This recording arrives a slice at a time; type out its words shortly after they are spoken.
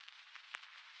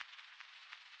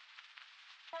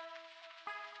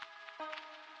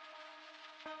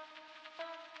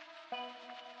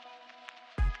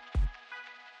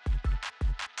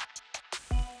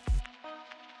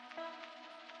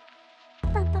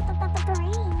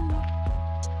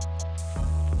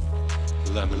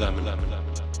Welcome,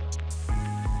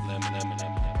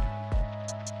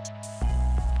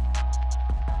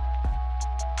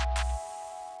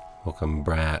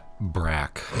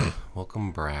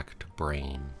 Welcome back to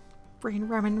Brain. Brain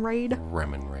Ramen Raid.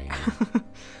 Ramen Raid.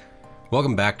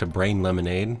 Welcome back to Brain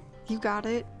Lemonade. You got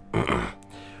it.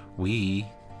 We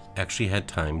actually had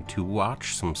time to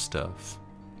watch some stuff.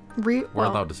 We're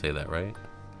allowed to say that, right?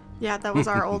 Yeah, that was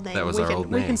our old name. That was our old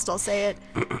name. We can still say it.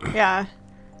 Yeah.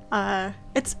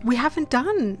 We haven't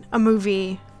done a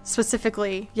movie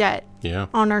specifically yet. Yeah.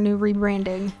 On our new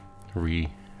rebranding.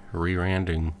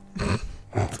 Re-randing.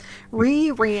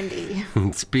 Randy.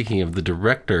 Speaking of, the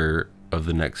director of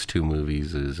the next two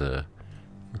movies is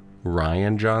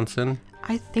Rian Johnson.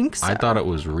 I think so. I thought it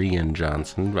was Rian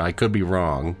Johnson. I could be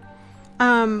wrong.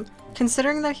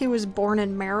 Considering that he was born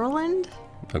in Maryland.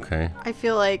 Okay. I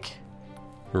feel like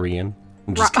Rian.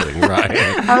 I'm just kidding.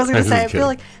 Ryan. I was going to say, I feel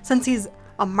like since he's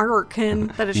American,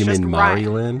 that it's you just mean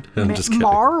Maryland? I'm just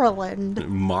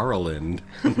kidding. Maryland.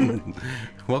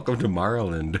 Welcome to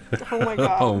Maryland. Oh my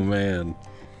god. Oh man.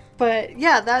 But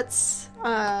yeah, that's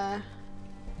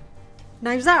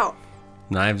Knives Out.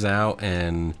 Knives Out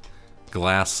and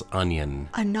Glass Onion.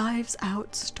 A Knives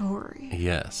Out story.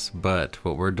 Yes, but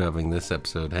what we're dubbing this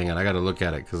episode, hang on, I gotta look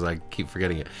at it because I keep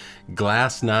forgetting it.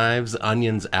 Glass Knives,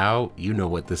 Onions Out. You know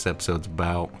what this episode's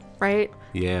about. Right?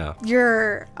 Yeah.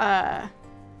 Your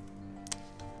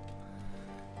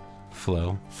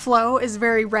Flow is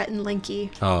very Rhett and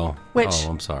Linky. Oh,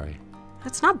 I'm sorry.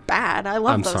 That's not bad. I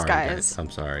love those guys.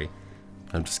 I'm sorry.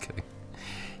 I'm just kidding.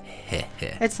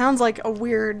 It sounds like a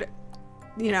weird,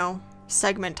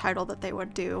 segment title that they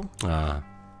would do. But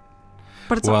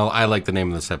it's I like the name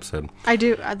of this episode. I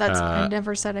do. I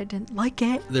never said I didn't like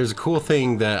it. There's a cool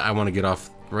thing that I want to get off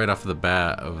right off the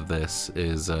bat of this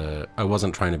is I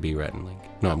wasn't trying to be Rhett and Link.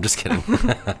 No, I'm just kidding.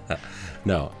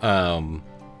 No.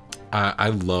 I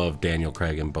love Daniel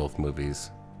Craig in both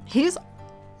movies. He's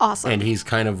awesome. And he's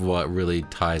kind of what really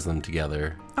ties them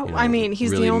together. Oh,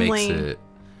 he's really the only...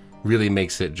 really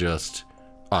makes it just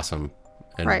awesome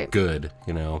and good,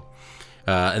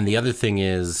 And the other thing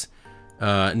is,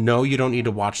 no, you don't need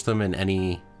to watch them in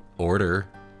any order.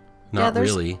 Not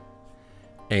really.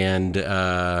 And,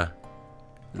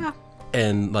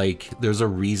 and, there's a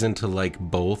reason to like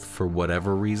both for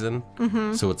whatever reason.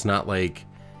 Mm-hmm. So it's not like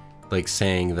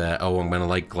saying that, I'm going to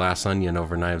like Glass Onion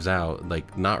over Knives Out.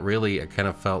 Not really. I kind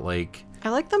of felt like...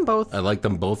 I like them both. I like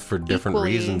them both for different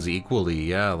reasons equally.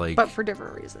 Yeah. But for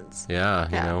different reasons.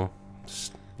 Yeah,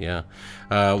 yeah.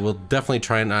 We'll definitely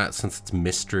try not, since it's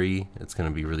mystery, it's going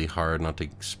to be really hard not to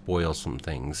spoil some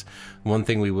things. One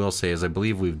thing we will say is I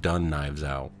believe we've done Knives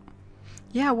Out.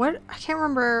 Yeah, I can't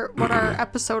remember what our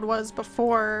episode was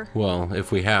before. Well,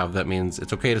 if we have, that means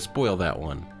it's okay to spoil that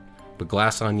one. But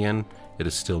Glass Onion... It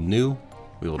is still new.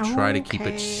 We will try to keep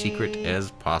it secret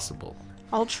as possible.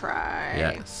 I'll try.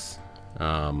 Yes.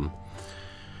 So,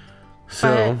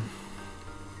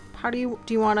 how do you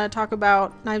want to talk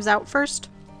about Knives Out first?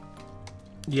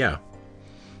 Yeah.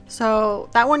 So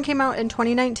that one came out in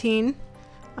 2019,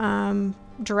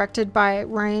 directed by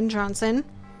Rian Johnson.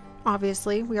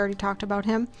 Obviously, we already talked about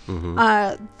him.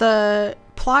 Mm-hmm. The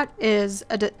plot is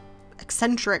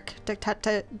eccentric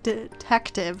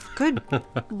detective. Good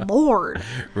lord.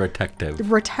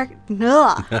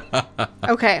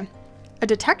 Okay. A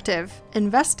detective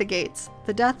investigates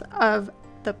the death of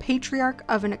the patriarch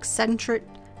of an eccentric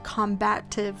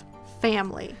combative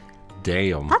family.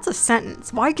 Damn. That's a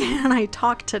sentence. Why can't I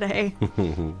talk today?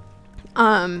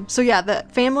 So yeah, the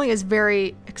family is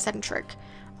very eccentric.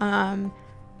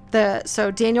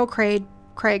 So Daniel Craig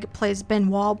plays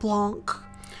Benoit Blanc,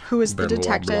 who is the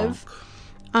detective.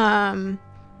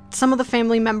 Some of the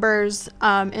family members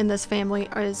in this family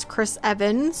is Chris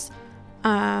Evans,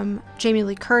 Jamie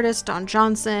Lee Curtis, Don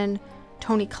Johnson,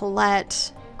 Toni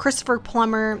Collette, Christopher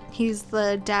Plummer. He's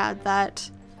the dad that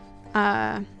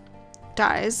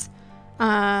dies.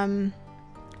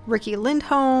 Ricky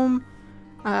Lindholm.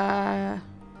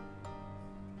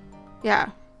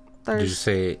 Did you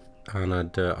say Ana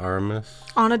de Armas?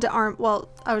 Well,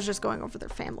 I was just going over their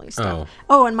family stuff.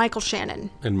 Oh, and Michael Shannon.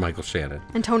 And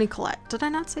Toni Collette. Did I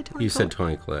not say Toni Collette? You said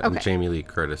Toni Collette. Okay. And Jamie Lee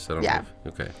Curtis. I don't know.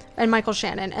 Okay. And Michael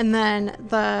Shannon. And then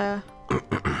the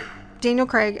Daniel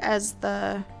Craig as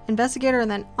the investigator,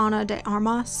 and then Ana de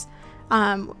Armas.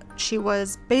 She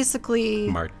was basically...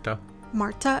 Marta,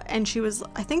 and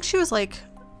I think she was like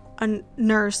a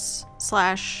nurse /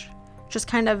 just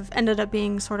kind of ended up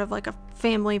being sort of like a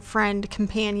family friend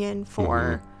companion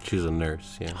for she's a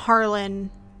nurse, yeah, Harlan,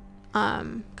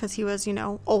 because he was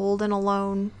old and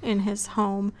alone in his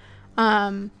home.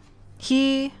 Harlan,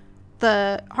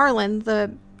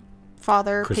 the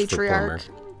father, patriarch,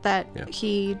 that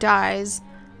he dies.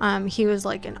 He was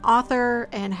like an author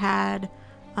and had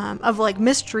of like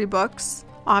mystery books,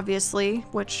 obviously,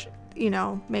 which, you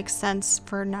know, makes sense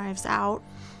for Knives Out.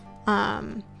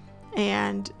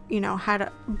 And, you know, had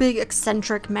a big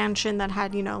eccentric mansion that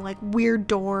had, you know, like weird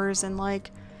doors, and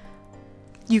like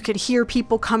you could hear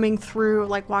people coming through,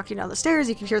 like walking down the stairs.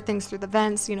 You could hear things through the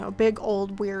vents, you know, big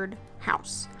old weird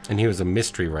house. And he was a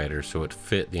mystery writer, so it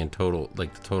fit the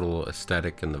total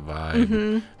aesthetic and the vibe.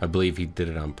 Mm-hmm. I believe he did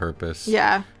it on purpose.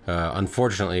 Yeah.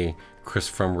 Unfortunately,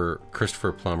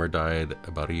 Christopher Plummer died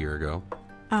about a year ago.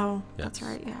 Oh, yes. That's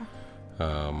right,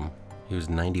 yeah. He was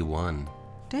 91.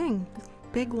 Dang,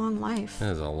 big long life.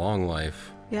 That is a long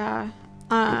life. Yeah.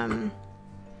 And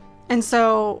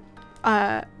so,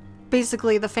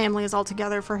 basically the family is all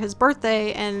together for his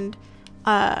birthday, and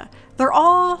they're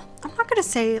all, I'm not gonna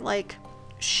say like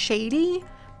shady,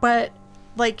 but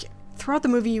like throughout the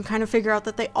movie you kind of figure out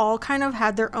that they all kind of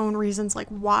had their own reasons like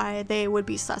why they would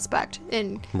be suspect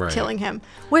in killing him,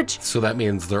 which, so that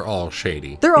means they're all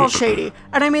shady. They're all shady.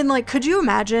 And I mean, like, could you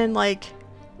imagine like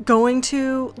going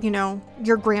to, you know,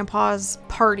 your grandpa's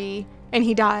party and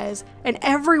he dies and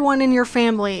everyone in your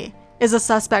family is a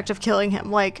suspect of killing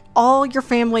him? Like, all your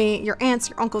family, your aunts,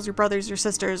 your uncles, your brothers, your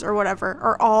sisters, or whatever,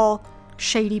 are all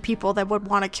shady people that would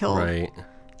want to kill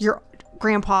your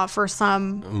grandpa for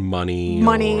some money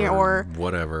or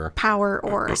whatever, power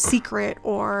or a secret,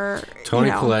 or Toni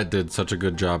Collette did such a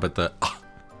good job at the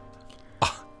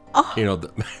you know,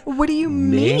 what do you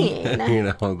mean? You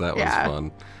know, that was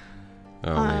fun.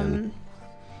 Oh man.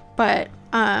 But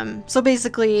so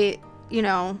basically, you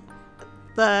know,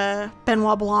 the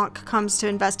Benoit Blanc comes to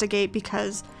investigate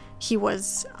because he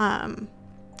was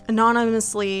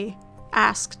anonymously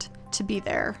asked to be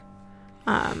there.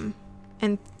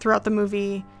 And throughout the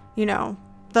movie, you know,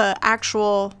 the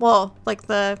actual, well, like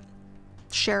the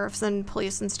sheriffs and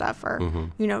police and stuff are,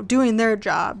 you know, doing their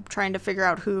job, trying to figure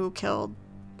out who killed,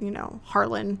 you know,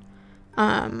 Harlan.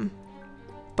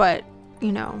 But,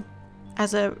 you know,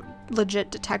 as a legit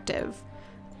detective,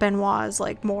 Benoit is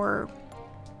like more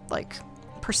like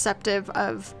perceptive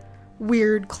of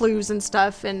weird clues and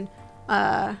stuff, and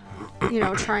you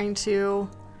know, trying to,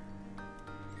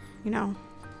 you know,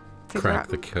 crack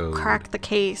the code, crack the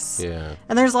case. Yeah.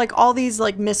 And there's like all these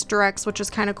like misdirects, which is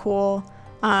kind of cool.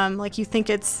 Like you think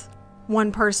it's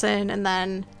one person, and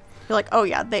then you're like, oh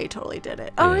yeah, they totally did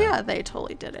it. Oh yeah, they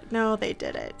totally did it. No, they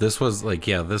did it. This was like,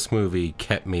 this movie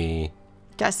kept me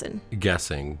guessing.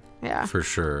 Yeah, for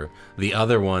sure. The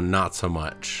other one, not so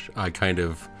much. I kind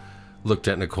of looked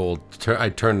at Nicole. I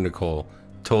turned to Nicole,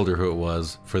 told her who it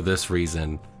was for this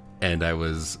reason, and I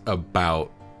was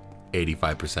about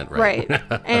 85% right.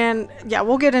 And yeah,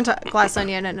 we'll get into Glass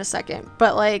Onion in a second,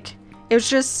 but like, it was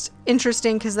just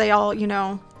interesting because they all, you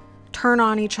know, turn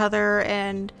on each other,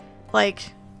 and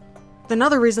like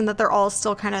another reason that they're all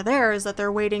still kind of there is that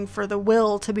they're waiting for the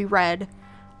will to be read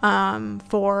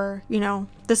for, you know,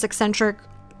 this eccentric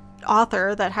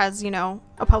author that has, you know,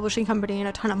 a publishing company and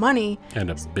a ton of money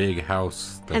and a big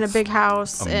house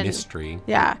and mystery.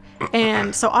 Yeah.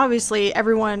 And so obviously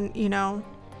everyone, you know,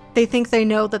 they think they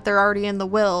know that they're already in the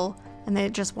will, and they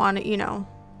just want to, you know,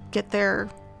 get their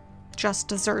just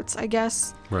desserts, I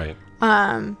guess. Right.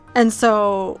 And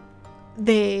so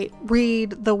they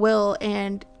read the will,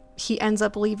 and he ends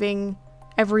up leaving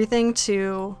everything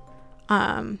to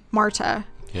Marta,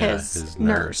 his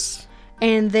nurse.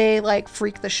 And they like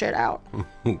freak the shit out.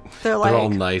 They're all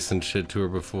nice and shit to her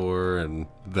before, and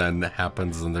then that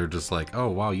happens, and they're just like, oh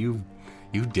wow, you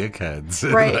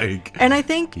dickheads. Right. Like, and I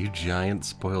think you giant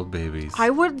spoiled babies. I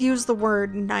would use the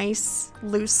word nice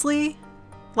loosely.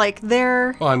 Like,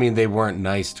 they're... Well, I mean, they weren't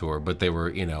nice to her, but they were,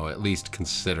 you know, at least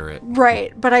considerate.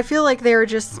 Right. But I feel like they were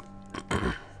just...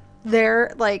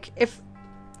 they're, like, if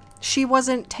she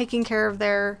wasn't taking care of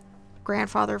their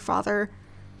father,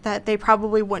 that they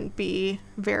probably wouldn't be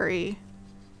very,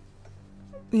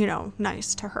 you know,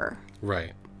 nice to her.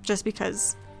 Right. Just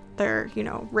because they're, you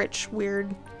know, rich,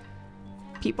 weird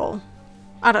people.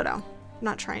 I don't know. I'm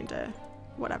not trying to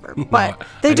whatever, but no,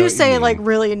 they do say like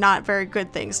really not very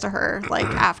good things to her, like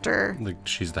after, like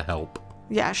she's the help.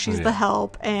 Yeah, she's the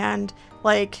help, and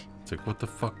like it's like, what the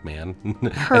fuck, man.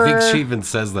 I think she even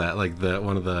says that, like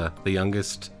one of the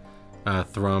youngest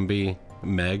Thrombey,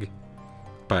 Meg,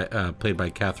 played by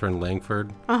Catherine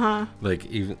Langford. Like,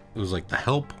 even it was like, the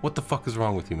help, what the fuck is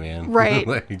wrong with you, man? Right.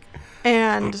 Like,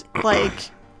 and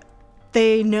like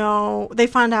they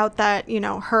found out that, you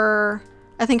know,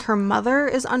 I think her mother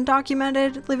is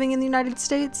undocumented, living in the United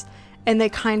States, and they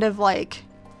kind of like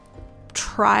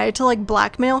try to like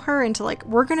blackmail her into like,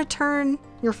 we're gonna turn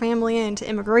your family into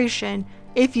immigration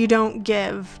if you don't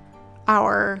give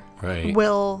our right.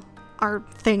 our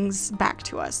things back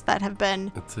to us that have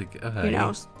been, it's like,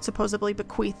 supposedly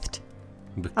bequeathed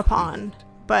upon.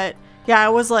 But yeah, I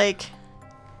was like,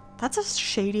 that's a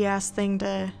shady ass thing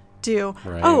to do.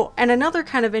 Right. Oh, and another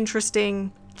kind of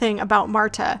interesting thing about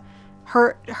Marta,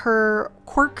 her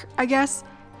quirk, I guess,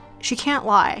 she can't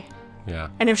lie. Yeah.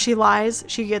 And if she lies,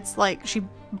 she gets she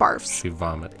barfs. She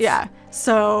vomits. Yeah.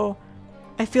 So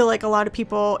I feel like a lot of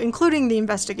people, including the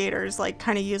investigators,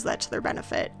 kind of use that to their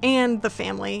benefit, and the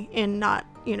family in not,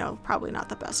 probably not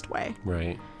the best way.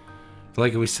 Right.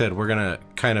 Like we said, we're going to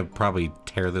kind of probably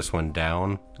tear this one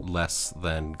down less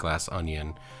than Glass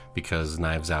Onion because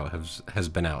Knives Out has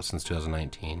been out since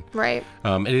 2019. Right.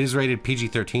 It is rated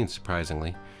PG-13,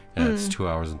 surprisingly. It's 2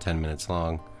 hours and 10 minutes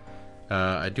long.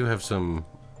 I do have some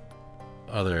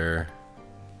other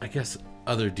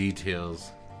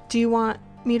details. Do you want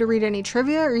me to read any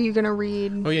trivia, or are you going to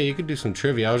read... Oh, yeah, you could do some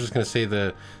trivia. I was just going to say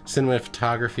the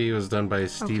cinematography was done by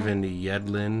Stephen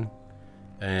Yedlin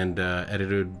and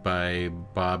edited by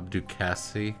Bob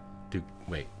Ducasey.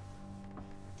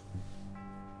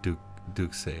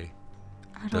 Duxey.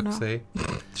 I don't know.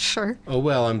 Sure. Oh,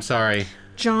 well, I'm sorry.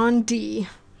 John D.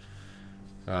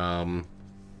 Yeah,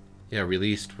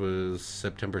 released was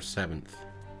September 7th.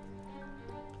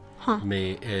 Huh.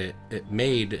 It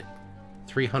made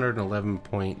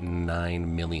 $311.9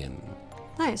 million.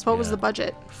 Nice. What was the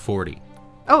budget? 40.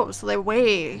 Oh, so they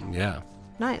way... Yeah.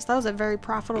 Nice. That was a very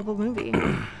profitable movie.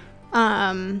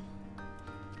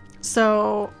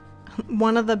 So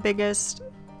one of the biggest,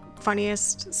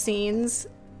 funniest scenes,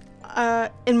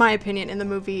 in my opinion, in the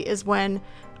movie is when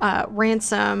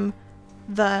Ransom,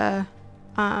 the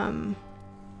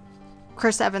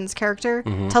Chris Evans character,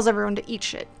 tells everyone to eat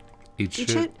shit.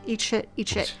 Eat shit.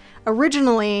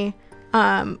 Originally,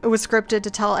 it was scripted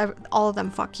to tell all of them,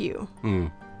 fuck you.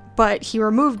 But he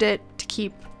removed it to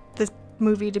keep the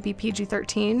movie to be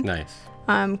PG-13. Nice.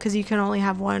 Because you can only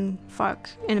have one fuck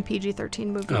in a PG-13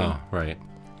 movie. Oh, right.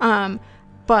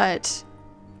 But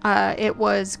it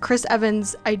was Chris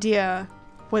Evans' idea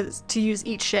was to use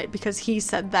eat shit because he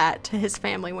said that to his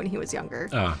family when he was younger.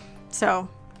 So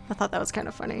I thought that was kind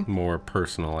of funny. More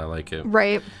personal. I like it.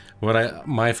 Right.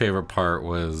 My favorite part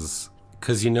was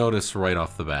because you notice right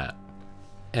off the bat,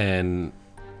 and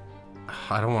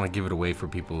I don't want to give it away for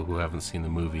people who haven't seen the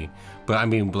movie, but I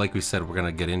mean, like we said, we're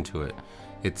gonna get into it.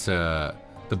 It's the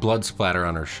blood splatter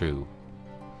on her shoe.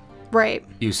 Right.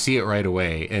 You see it right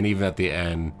away, and even at the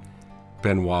end,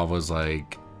 Benoit was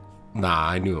like, "Nah,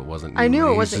 I knew it wasn't you." I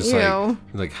knew it wasn't you.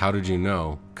 Like, how did you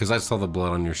know? Because I saw the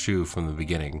blood on your shoe from the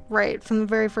beginning. Right, from the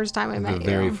very first time I met you. The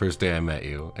very first day I met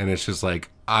you, and it's just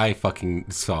like I fucking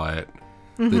saw it.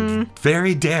 The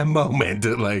very damn moment,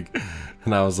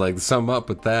 and I was like, "Sum up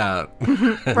with that."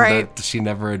 Right. She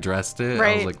never addressed it.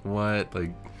 Right. I was like, "What?"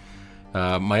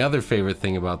 My other favorite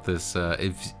thing about this,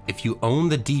 if you own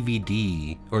the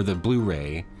DVD or the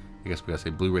Blu-ray, I guess we gotta say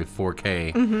Blu-ray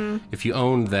 4K. If you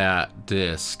own that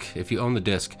disc, I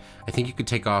think you could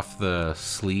take off the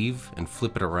sleeve and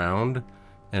flip it around,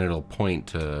 and it'll point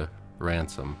to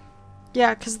Ransom.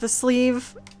 Yeah, because the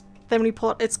sleeve, then when you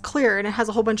pull it, it's clear and it has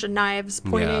a whole bunch of knives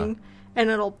pointing, and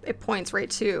it points right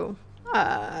to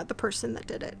the person that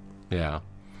did it. Yeah,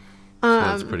 so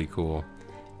that's pretty cool.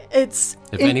 If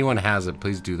anyone has it,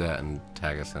 please do that and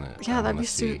tag us in it. Yeah, that'd be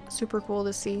super cool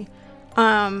to see.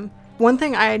 One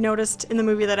thing I noticed in the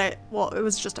movie that it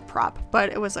was just a prop, but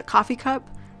it was a coffee cup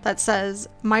that says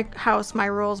 "My house, my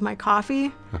rules, my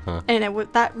coffee," and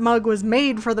that mug was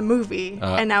made for the movie,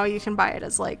 and now you can buy it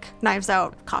as Knives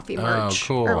Out coffee merch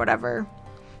or whatever.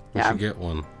 We should get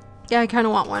one. Yeah, I kind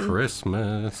of want one.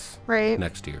 Christmas. Right.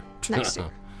 Next year.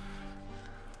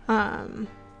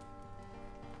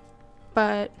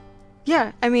 But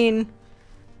yeah, I mean,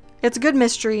 it's a good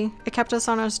mystery. It kept us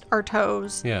on our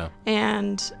toes. Yeah.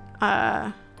 And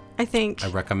I think... I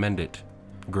recommend it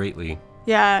greatly.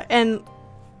 Yeah, and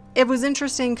it was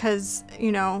interesting because,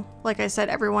 like I said,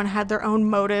 everyone had their own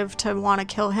motive to want to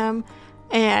kill him.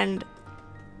 And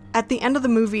at the end of the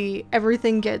movie,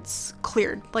 everything gets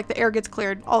cleared. The air gets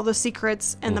cleared. All the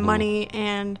secrets and the money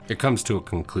and... It comes to a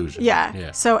conclusion.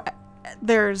 Yeah. So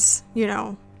there's,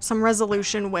 some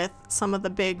resolution with some of the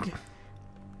big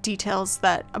details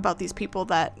about these people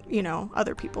that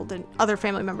other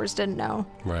family members didn't know.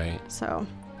 Right. So.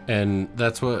 And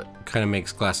that's what kind of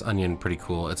makes Glass Onion pretty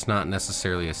cool. It's not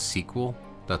necessarily a sequel.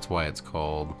 That's why it's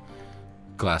called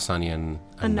Glass Onion,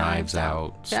 a Knives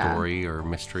Out story or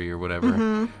mystery or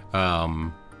whatever.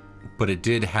 But it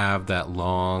did have that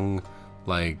long,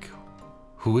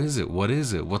 who is it? What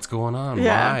is it? What's going on?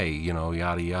 Why? You know,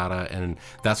 yada yada, and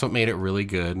that's what made it really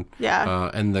good.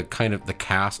 Yeah. And the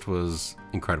cast was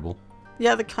incredible.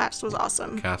 Yeah, the cast was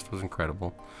awesome. Cast was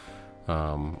incredible.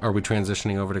 Are we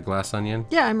transitioning over to Glass Onion?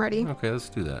 Yeah, I'm ready. Okay, let's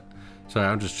do that. Sorry,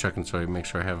 I'm just checking so I make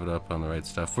sure I have it up on the right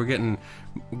stuff. We're getting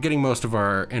most of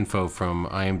our info from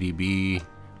IMDb,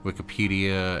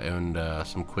 Wikipedia, and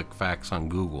some quick facts on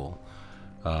Google.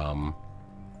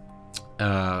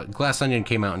 Glass Onion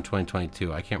came out in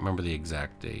 2022. I can't remember the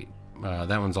exact date.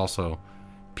 That one's also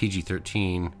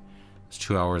PG-13. It's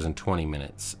 2 hours and 20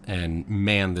 minutes. And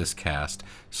man, this cast.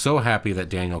 So happy that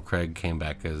Daniel Craig came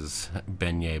back as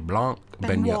Benoit Blanc.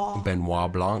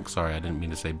 Benoit Blanc. Sorry, I didn't mean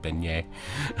to say Beignet.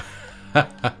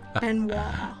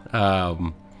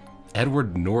 Benoit.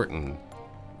 Edward Norton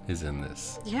is in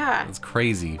this. Yeah. It's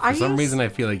crazy. For some reason, I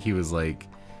feel like he was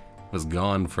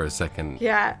gone for a second.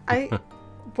 Yeah.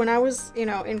 When I was,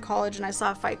 in college and I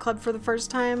saw Fight Club for the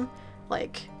first time,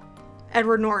 like,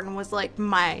 Edward Norton was, like,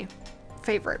 my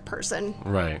favorite person.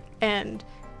 Right. And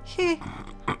he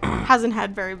hasn't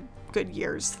had very good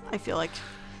years, I feel like,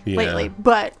 lately.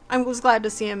 But I was glad to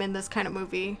see him in this kind of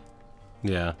movie.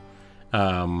 Yeah.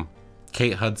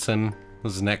 Kate Hudson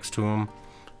was next to him,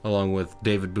 along with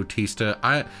David Bautista.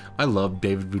 I love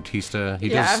David Bautista. He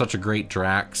does such a great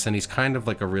Drax, and he's kind of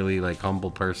like a really like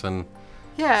humble person.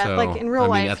 Yeah, so, like in real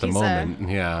life, at the moment,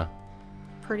 yeah.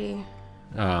 Pretty.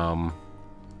 Janelle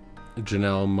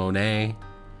Monáe,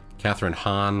 Catherine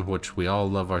Hahn, which we all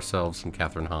love ourselves some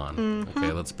Catherine Hahn. Mm-hmm.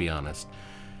 Okay, let's be honest.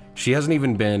 She hasn't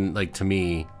even been, like, to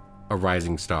me, a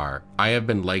rising star. I have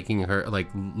been liking her, like,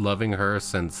 loving her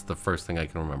since the first thing I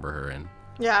can remember her in.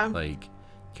 Yeah. Like,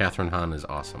 Catherine Hahn is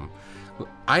awesome.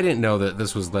 I didn't know that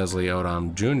this was Leslie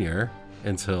Odom Jr.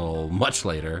 until much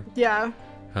later. Yeah.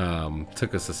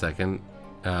 Took us a second.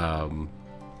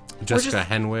 Jessica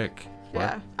Henwick.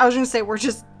 Yeah. I was going to say, we're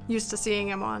just used to seeing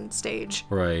him on stage.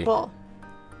 Right. Well,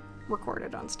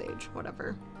 recorded on stage,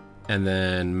 whatever. And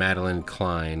then Madeline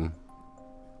Klein,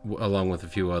 along with a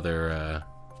few other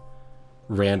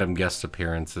random guest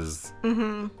appearances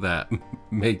that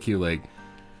make you, like,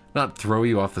 not throw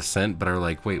you off the scent, but are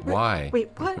like, wait, why?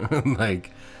 Wait, what? Like,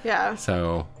 yeah.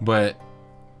 So, but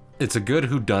it's a good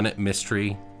whodunit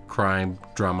mystery, crime,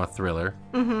 drama, thriller.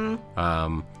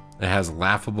 It has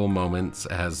laughable moments.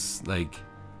 It has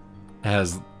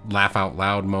laugh out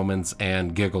loud moments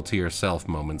and giggle to yourself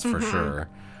moments for sure.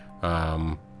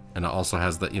 And it also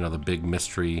has the big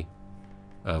mystery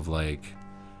of like,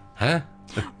 huh?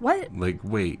 What? Like,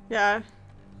 wait. Yeah.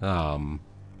 And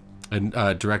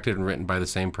directed and written by the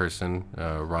same person,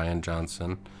 Rian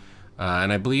Johnson.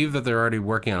 And I believe that they're already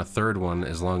working on a third one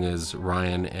as long as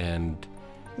Ryan and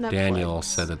Netflix. Daniel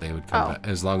said that they would come back.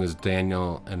 As long as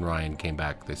Daniel and Ryan came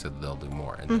back, they said that they'll do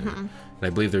more. And I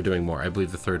believe they're doing more. I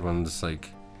believe the third one's like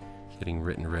getting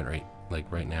written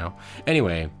right now.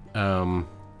 Anyway, do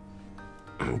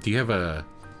you have a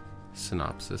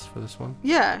synopsis for this one?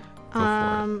 Yeah.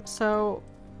 So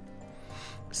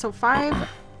 5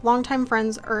 longtime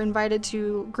friends are invited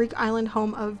to Greek island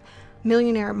home of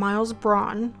millionaire Miles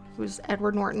Braun, who's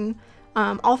Edward Norton.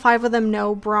 All 5 of them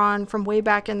know Braun from way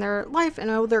back in their life and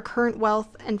owe their current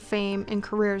wealth and fame and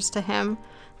careers to him.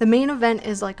 The main event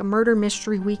is like a murder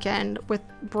mystery weekend with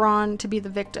Braun to be the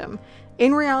victim.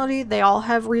 In reality, they all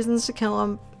have reasons to kill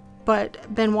him,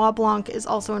 but Benoit Blanc is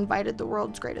also invited, the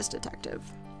world's greatest detective.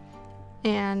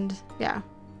 And yeah.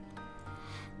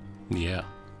 Yeah.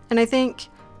 And I think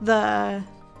another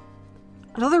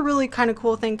really kind of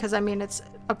cool thing, because I mean it's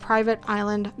a private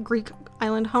island, Greek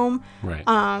island home. Right.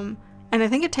 And I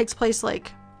think it takes place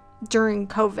like during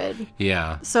COVID.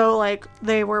 Yeah. So like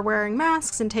they were wearing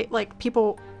masks and like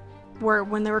people were,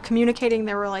 when they were communicating,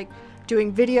 they were like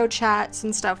doing video chats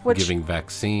and stuff, which giving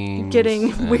vaccines,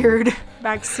 getting weird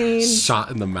vaccines,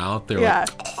 shot in the mouth. They're like,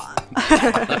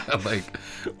 like,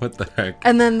 what the heck?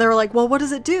 And then they were like, well, what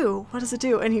does it do? What does it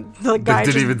do? And the guy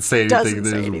didn't even say anything. Doesn't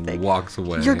say anything. Walks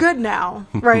away. You're good now,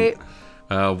 right?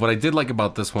 What I did like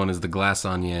about this one is the Glass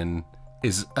Onion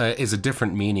is a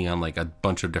different meaning on like a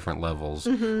bunch of different levels.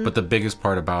 But the biggest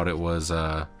part about it was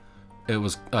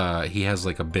he has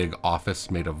like a big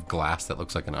office made of glass that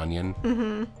looks like an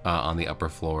onion on the upper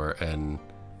floor, and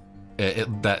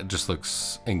that just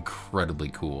looks incredibly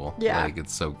cool. Yeah, like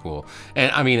it's so cool.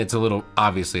 And I mean, it's a little,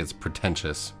 obviously it's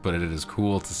pretentious, but it is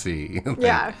cool to see. Like,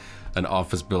 yeah, an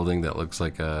office building that looks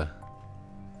like an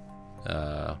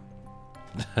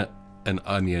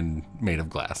onion made of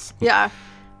glass. Yeah.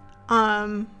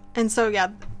 And so,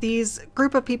 yeah, these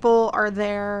group of people are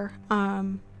there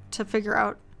to figure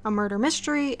out a murder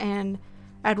mystery, and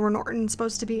Edward Norton's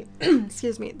supposed to be,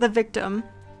 excuse me, the victim.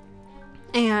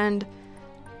 And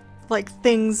like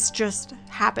things just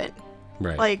happen.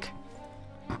 Right. Like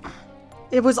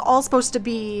it was all supposed to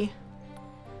be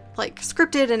like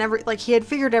scripted and like he had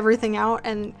figured everything out,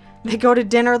 and they go to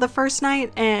dinner the first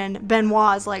night and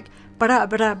Benoit's like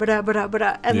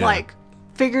and like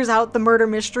figures out the murder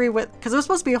mystery because it was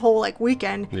supposed to be a whole like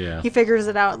weekend. Yeah. He figures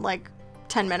it out in like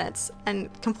 10 minutes and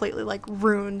completely like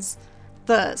ruins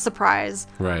the surprise.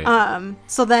 Right.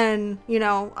 So then, you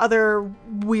know, other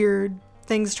weird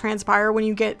things transpire when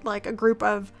you get like a group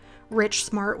of rich,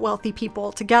 smart, wealthy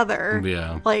people together.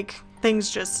 Yeah. Like things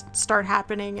just start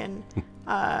happening, and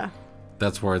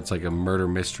that's where it's like a murder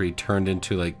mystery turned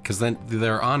into like, because then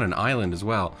they're on an island as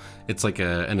well. It's like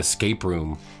an escape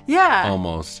room. Yeah.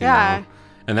 Almost. You know?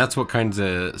 And that's what kind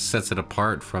of sets it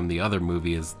apart from the other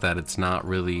movie, is that it's not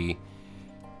really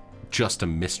just a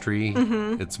mystery.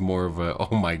 Mm-hmm. It's more of a,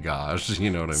 oh my gosh, you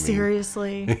know what I mean?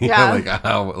 Seriously. Yeah.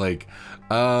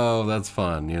 Oh, that's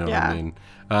fun. You know what I mean?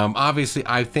 Obviously,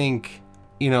 I think,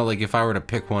 you know, like if I were to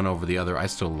pick one over the other, I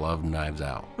still love Knives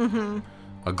Out. Mm-hmm.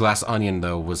 A Glass Onion,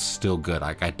 though, was still good.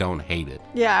 Like, I don't hate it.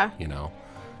 Yeah. You know?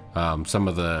 Some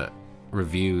of the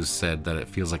reviews said that it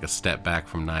feels like a step back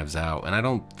from Knives Out, and I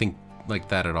don't think like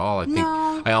that at all.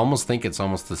 I almost think it's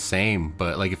almost the same,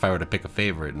 but like if I were to pick a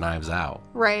favorite, Knives Out.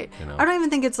 Right. You know? I don't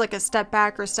even think it's like a step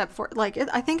back or step forward. Like,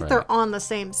 I think they're on the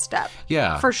same step.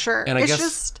 Yeah. For sure. And it's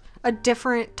just a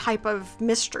different type of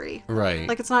mystery. Right.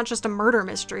 Like, it's not just a murder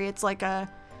mystery. It's like a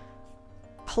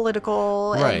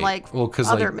political and like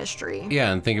other mystery.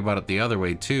 Yeah, and think about it the other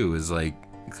way too, is like,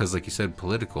 because like you said,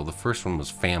 political. The first one was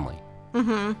family.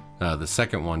 Mm-hmm. The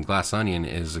second one, Glass Onion,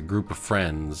 is a group of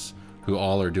friends who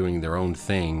all are doing their own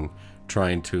thing,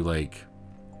 trying to like,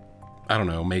 I don't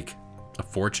know, make a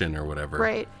fortune or whatever.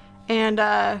 Right.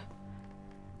 And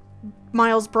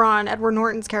Miles Braun, Edward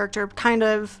Norton's character, kind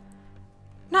of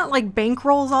not like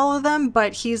bankrolls all of them,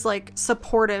 but he's like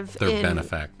supportive. They're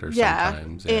benefactors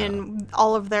sometimes. Yeah. In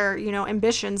all of their, you know,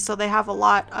 ambitions. So they have a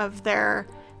lot of their,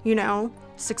 you know,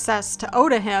 success to owe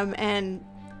to him, and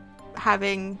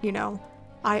having, you know,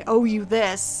 I owe you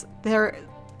this.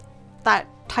 That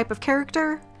type of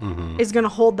character is going to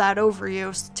hold that over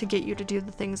you to get you to do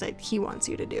the things that he wants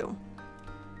you to do.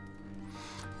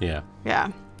 Yeah.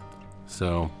 Yeah.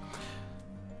 So,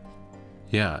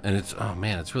 yeah, and it's, oh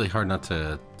man, it's really hard not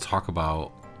to talk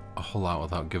about a whole lot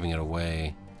without giving it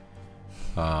away.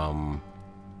 The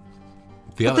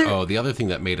other thing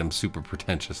that made him super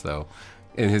pretentious, though,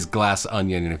 in his Glass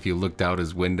Onion, and if you looked out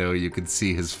his window, you could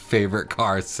see his favorite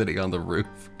car sitting on the roof.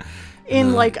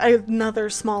 In like another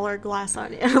smaller Glass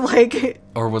Onion, like.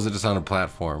 Or was it just on a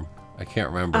platform? I can't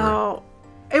remember. Oh,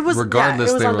 it was. Regardless,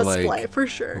 it was they on were display, like, for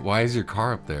sure. Why is your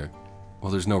car up there? Well,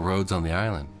 there's no roads on the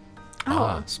island.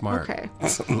 Oh, smart. Okay.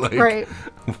 Like, right.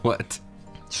 What?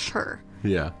 Sure.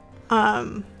 Yeah.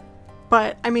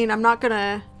 But I mean, I'm not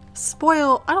gonna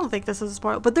spoil. I don't think this is a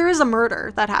spoil, but there is a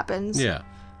murder that happens. Yeah.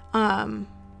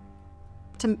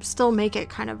 To still make it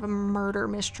kind of a murder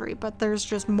mystery, but there's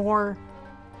just more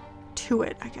to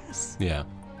it, I guess. Yeah.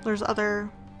 There's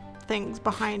other things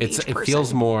behind each person. It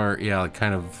feels more, like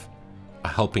kind of a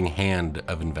helping hand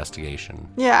of investigation.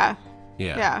 Yeah.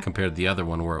 Yeah. Compared to the other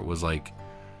one where it was like,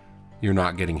 you're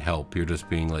not getting help. You're just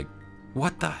being like,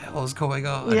 what the hell is going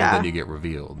on? Yeah. And then you get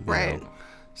revealed. Right. Know?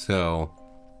 So,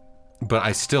 but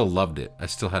I still loved it. I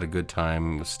still had a good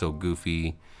time. It was still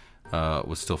goofy. It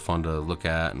was still fun to look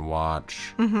at and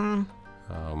watch. Mm-hmm.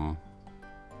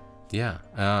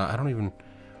 I don't even...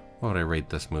 What would I rate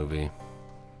this movie?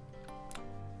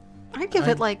 I'd give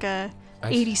it like a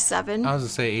 87. I was going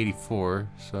to say 84,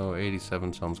 so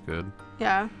 87 sounds good.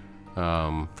 Yeah.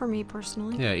 For me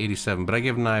personally. Yeah, 87. But I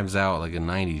give Knives Out like a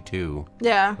 92.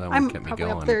 Yeah, that one I'm kept me probably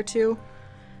going. up there too.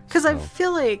 Because I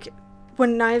feel like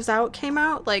when Knives Out came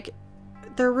out, like,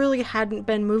 there really hadn't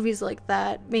been movies like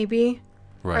that, maybe.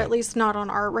 Right. Or at least not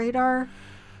on our radar.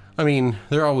 I mean,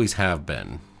 there always have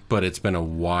been, but it's been a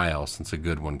while since a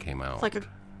good one came out. Like a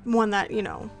one that,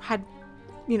 had,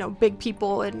 big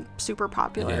people and super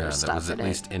popular stuff. That was at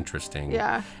least interesting.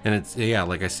 Yeah. And it's,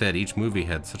 like I said, each movie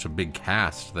had such a big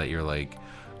cast that you're like,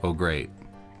 oh, great.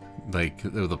 Like,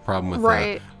 the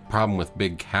problem with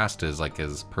big cast is, like,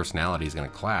 his personality is going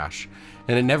to clash.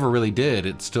 And it never really did.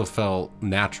 It still felt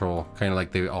natural, kind of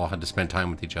like they all had to spend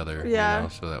time with each other. Yeah.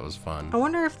 So that was fun. I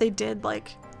wonder if they did,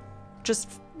 like,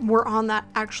 just were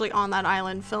actually on that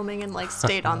island filming and, like,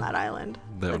 stayed on that island.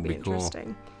 That'd be cool.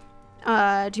 Interesting.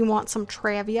 Do you want some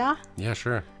trivia? Yeah,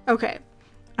 sure. Okay.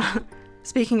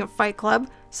 Speaking of Fight Club,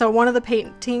 so one of the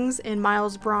paintings in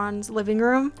Miles Braun's living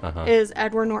room is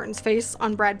Edward Norton's face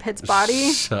on Brad Pitt's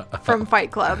body from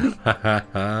Fight Club.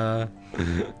 I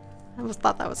just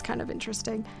thought that was kind of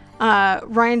interesting.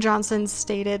 Rian Johnson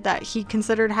stated that he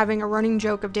considered having a running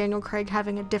joke of Daniel Craig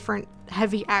having a different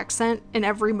heavy accent in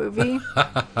every movie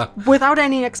without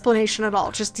any explanation at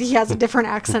all. Just he has a different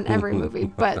accent every movie,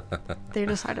 but they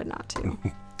decided not to.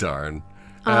 Darn.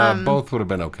 Both would have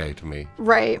been okay to me.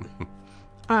 Right.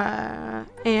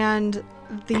 And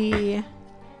the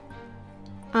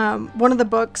one of the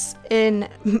books in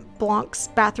Blanc's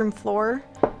bathroom floor,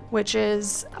 which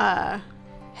is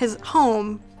his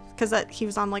home, because he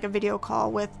was on like a video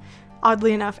call with,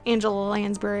 oddly enough, Angela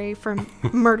Lansbury from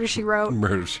Murder, She Wrote.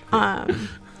 Murder, She Wrote.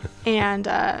 And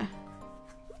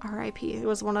R.I.P. It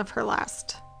was one of her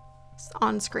last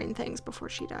on-screen things before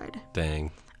she died.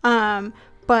 Dang.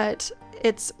 But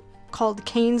it's called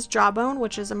Kane's Jawbone,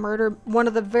 which is one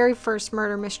of the very first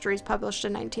murder mysteries published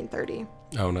in 1930.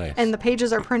 Oh, nice. And the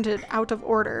pages are printed out of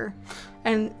order,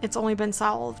 and it's only been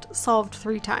solved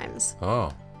 3 times.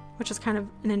 Oh. Which is kind of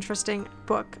an interesting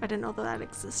book. I didn't know that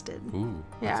existed. Ooh,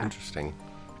 that's interesting.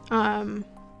 But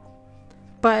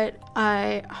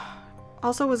I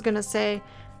also was going to say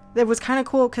it was kind of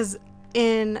cool because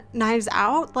in Knives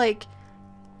Out, like,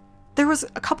 there was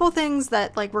a couple things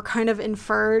that, like, were kind of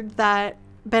inferred that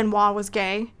Benoit was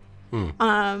gay.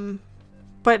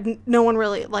 But no one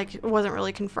really, like, it wasn't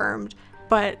really confirmed.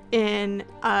 But in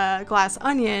Glass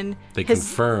Onion, they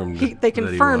confirm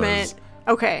it.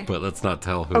 Okay. But let's not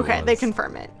tell who. Okay, they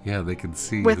confirm it. Yeah, they can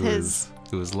see with who his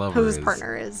lover who his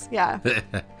partner is. Yeah.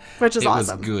 Which is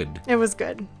awesome. It was good. It was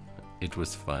good. It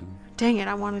was fun. Dang it,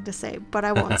 I wanted to say, but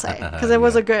I won't say because it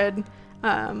was a good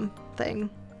thing.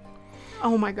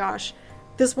 Oh my gosh.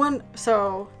 This one,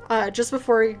 so just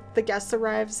before the guest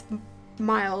arrives,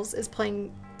 Miles is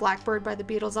playing Blackbird by the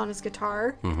Beatles on his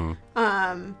guitar.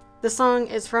 The song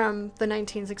is from the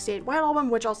 1968 White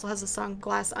Album, which also has the song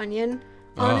Glass Onion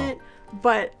on it.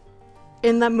 But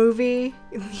in that movie,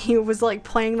 he was like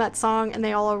playing that song and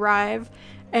they all arrive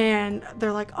and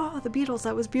they're like, oh, the Beatles,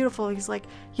 that was beautiful. He's like,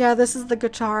 yeah, this is the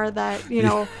guitar that,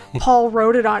 Paul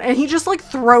wrote it on. And he just like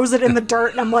throws it in the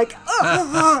dirt. And I'm like,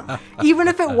 ugh. Even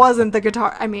if it wasn't the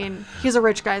guitar. I mean, he's a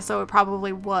rich guy, so it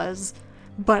probably was.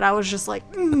 But I was just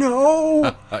like,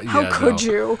 no, how could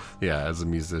you? Yeah, as a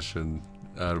musician,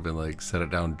 I would have been like, set it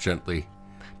down gently.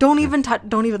 Don't even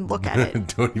look at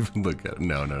it. Don't even look at it.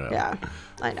 No. Yeah,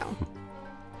 I know.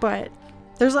 But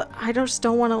I just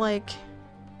don't want to like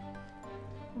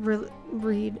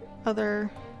read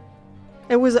other.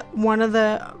 It was one of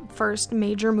the first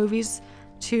major movies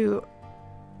to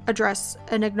address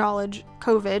and acknowledge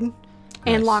COVID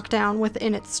and lockdown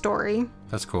within its story.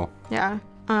 That's cool. Yeah.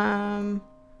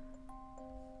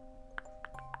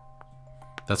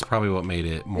 That's probably what made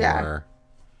it more.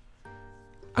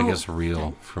 I guess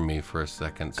real for me for a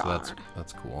second. So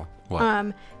that's cool. What?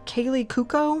 Kaylee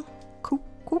Cuoco?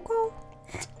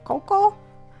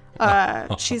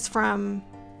 She's from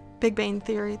Big Bang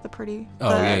Theory,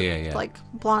 like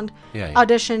blonde. Yeah.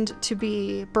 Auditioned to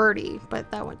be Birdie, but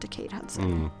that went to Kate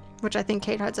Hudson, which I think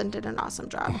Kate Hudson did an awesome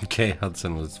job. Kate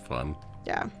Hudson was fun.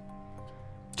 Yeah.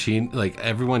 She, like,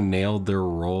 everyone nailed their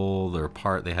role, their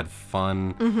part. They had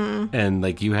fun, and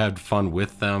like you had fun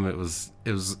with them. It was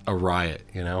a riot,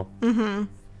 Yeah.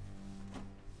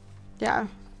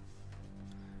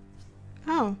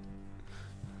 Oh.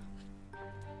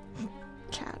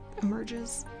 Cat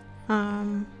emerges.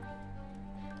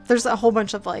 There's a whole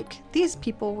bunch of like these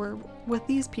people were with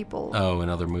these people. Oh, in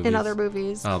other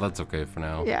movies. Oh, that's okay for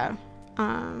now. Yeah.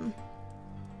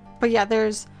 But yeah,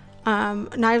 there's.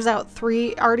 Knives Out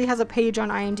 3 already has a page on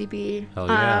IMDb. Hell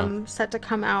yeah. Set to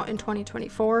come out in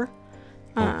 2024.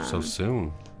 So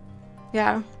soon.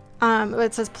 Yeah.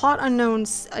 It says plot unknown,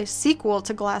 a sequel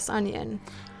to Glass Onion.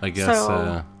 I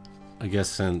guess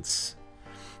since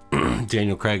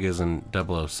Daniel Craig isn't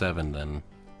 007, then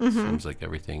seems like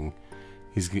everything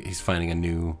he's finding a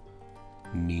new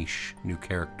niche, new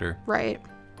character, right?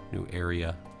 New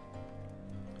area.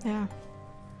 Yeah,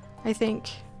 I think.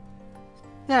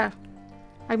 Yeah,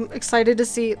 I'm excited to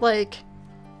see, like,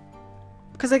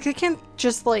 because they can't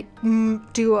just, like,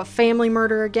 do a family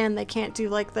murder again. They can't do,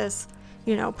 like, this,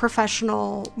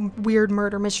 professional weird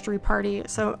murder mystery party.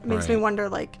 So it makes me wonder,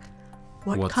 like,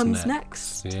 what's comes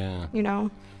next? Yeah.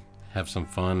 Have some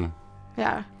fun.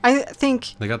 Yeah. I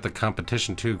think... They got the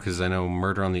competition, too, because I know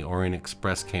Murder on the Orient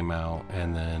Express came out,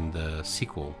 and then the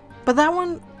sequel. But that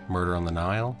one... Murder on the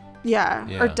Nile? Yeah,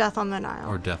 or Death on the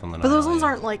Nile. But those ones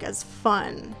aren't, like, as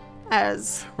fun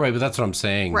as... Right, but that's what I'm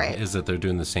saying, is that they're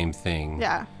doing the same thing.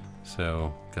 Yeah.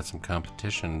 So, got some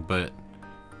competition, but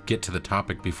get to the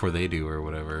topic before they do or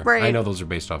whatever. Right. I know those are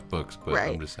based off books, but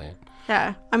I'm just saying.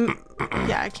 Yeah,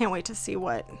 I can't wait to see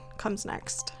what comes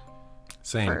next.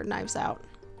 Same. For Knives Out.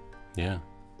 Yeah.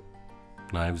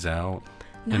 Knives Out.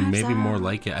 And maybe more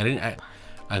like it.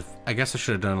 I guess I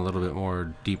should have done a little bit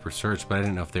more deeper search, but I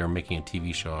didn't know if they were making a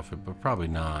TV show off it, but probably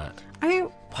not. I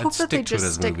hope that they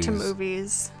just stick to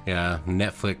movies. Yeah,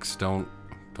 Netflix, don't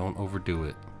overdo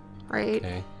it. Right.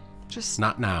 Okay. Just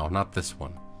not now, not this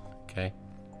one. Okay.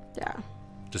 Yeah.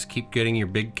 Just keep getting your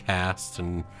big cast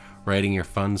and writing your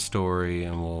fun story,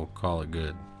 and we'll call it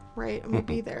good. Right, and we'll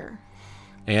be there.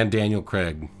 And Daniel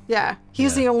Craig. Yeah,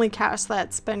 he's the only cast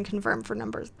that's been confirmed for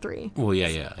number 3. Well,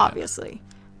 yeah. Obviously,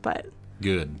 but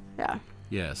good. Yeah.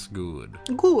 Yes, good.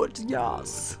 Good.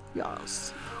 Yes.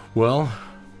 Yes. Well,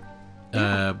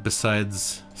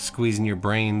 besides squeezing your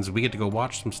brains, we get to go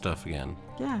watch some stuff again.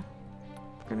 Yeah,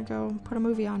 we're gonna go put a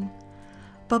movie on.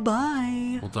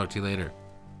 Bye-bye. We'll talk to you later.